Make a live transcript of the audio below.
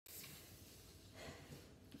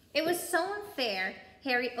It was so unfair.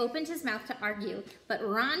 Harry opened his mouth to argue, but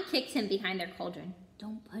Ron kicked him behind their cauldron.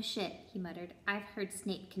 "Don't push it," he muttered. "I've heard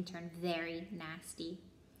Snape can turn very nasty."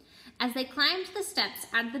 As they climbed the steps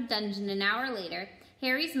out of the dungeon an hour later,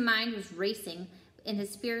 Harry's mind was racing and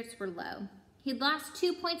his spirits were low. He'd lost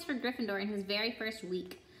 2 points for Gryffindor in his very first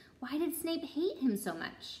week. Why did Snape hate him so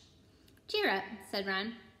much? "Cheer up," said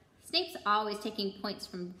Ron. "Snape's always taking points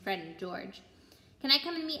from Fred and George. Can I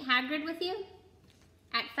come and meet Hagrid with you?"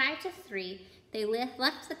 At 5 to 3, they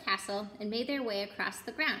left the castle and made their way across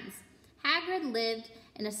the grounds. Hagrid lived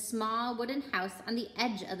in a small wooden house on the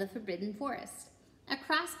edge of the Forbidden Forest. A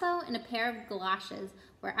crossbow and a pair of galoshes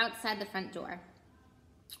were outside the front door.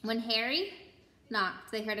 When Harry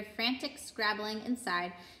knocked, they heard a frantic scrabbling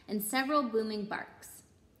inside and several booming barks.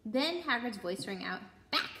 Then Hagrid's voice rang out,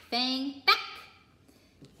 "Back, Fang, back!"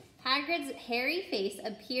 Hagrid's hairy face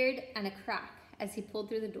appeared on a crack as he pulled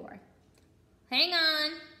through the door. "Hang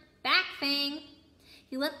on! Back, Fang!"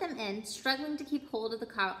 He let them in, struggling to keep hold of the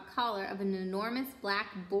collar of an enormous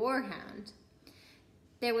black boarhound.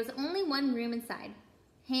 There was only one room inside.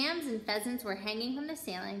 Hams and pheasants were hanging from the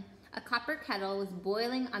ceiling, a copper kettle was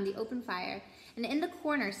boiling on the open fire, and in the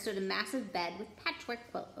corner stood a massive bed with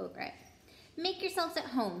patchwork quilt over it. "Make yourselves at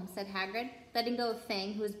home," said Hagrid, letting go of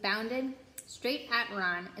Fang, who was bounded straight at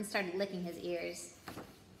Ron and started licking his ears.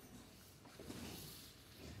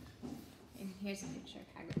 And here's a picture of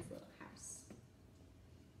Hagrid's little house.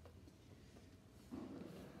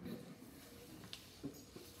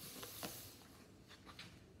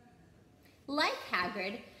 Like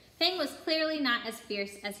Hagrid, Fang was clearly not as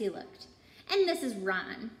fierce as he looked. "And this is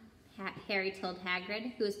Ron," Harry told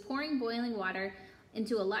Hagrid, who was pouring boiling water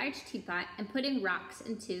into a large teapot and putting rocks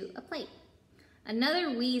into a plate. "Another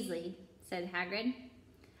Weasley," said Hagrid.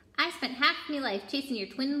 "I spent half my life chasing your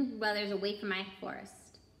twin brothers away from my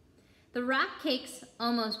forest." The rock cakes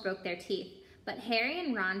almost broke their teeth, but Harry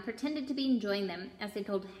and Ron pretended to be enjoying them as they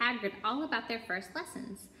told Hagrid all about their first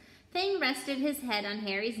lessons. Fang rested his head on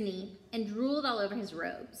Harry's knee and drooled all over his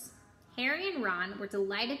robes. Harry and Ron were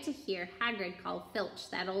delighted to hear Hagrid call Filch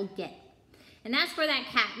that old git. "And as for that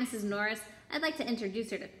cat, Mrs. Norris, I'd like to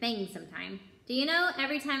introduce her to Fang sometime. Do you know,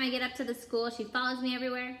 every time I get up to the school, she follows me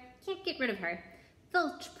everywhere. Can't get rid of her.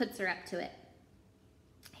 Filch puts her up to it."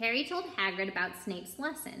 Harry told Hagrid about Snape's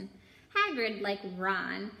lesson. Hagrid, like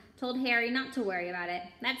Ron, told Harry not to worry about it,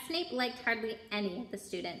 that Snape liked hardly any of the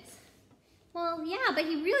students. "Well, yeah, but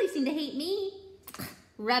he really seemed to hate me."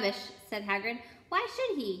 "Rubbish," said Hagrid. "Why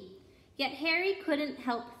should he?" Yet Harry couldn't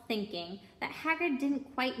help thinking that Hagrid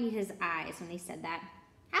didn't quite meet his eyes when he said that.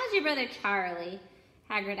 "How's your brother Charlie?"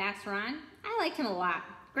 Hagrid asked Ron. "I liked him a lot.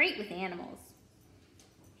 Great with animals."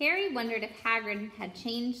 Harry wondered if Hagrid had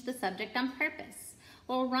changed the subject on purpose.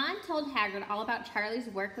 While Ron told Hagrid all about Charlie's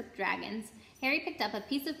work with dragons, Harry picked up a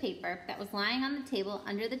piece of paper that was lying on the table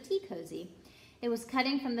under the tea cozy. It was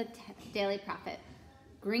cutting from the Daily Prophet.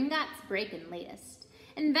 Gringotts break-in latest.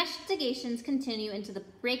 Investigations continue into the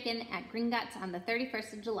break-in at Gringotts on the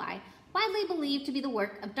 31st of July, widely believed to be the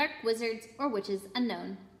work of dark wizards or witches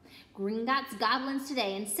unknown. Gringotts goblins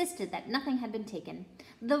today insisted that nothing had been taken.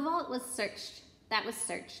 The vault that was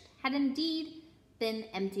searched had indeed been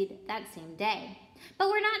emptied that same day. "But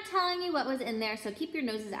we're not telling you what was in there, so keep your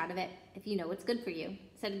noses out of it if you know what's good for you,"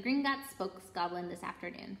 said Gringotts spokesgoblin this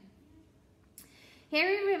afternoon.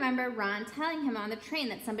 Harry remembered Ron telling him on the train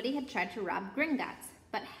that somebody had tried to rob Gringotts,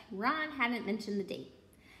 but Ron hadn't mentioned the date.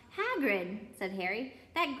 "Hagrid," said Harry,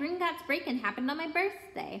 "that Gringotts break-in happened on my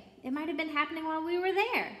birthday. It might have been happening while we were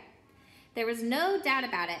there." There was no doubt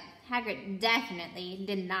about it. Hagrid definitely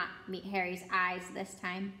did not meet Harry's eyes this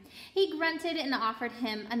time. He grunted and offered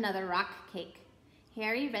him another rock cake.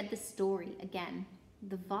 Harry read the story again.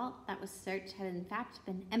 The vault that was searched had in fact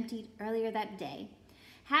been emptied earlier that day.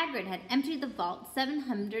 Hagrid had emptied the vault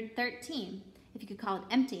 713, if you could call it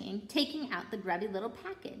emptying, taking out the grubby little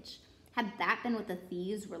package. Had that been what the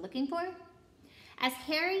thieves were looking for? As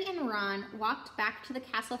Harry and Ron walked back to the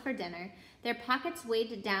castle for dinner, their pockets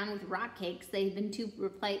weighed down with rock cakes they had been too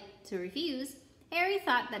polite to refuse, Harry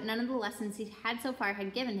thought that none of the lessons he had so far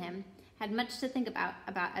had given him had much to think about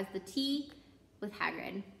as the tea with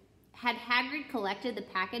Hagrid. Had Hagrid collected the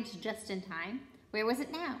package just in time? Where was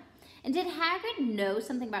it now? And did Hagrid know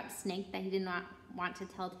something about Snape that he did not want to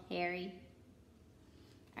tell Harry?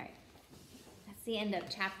 All right, that's the end of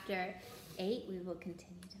chapter 8. We will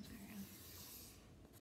continue tomorrow.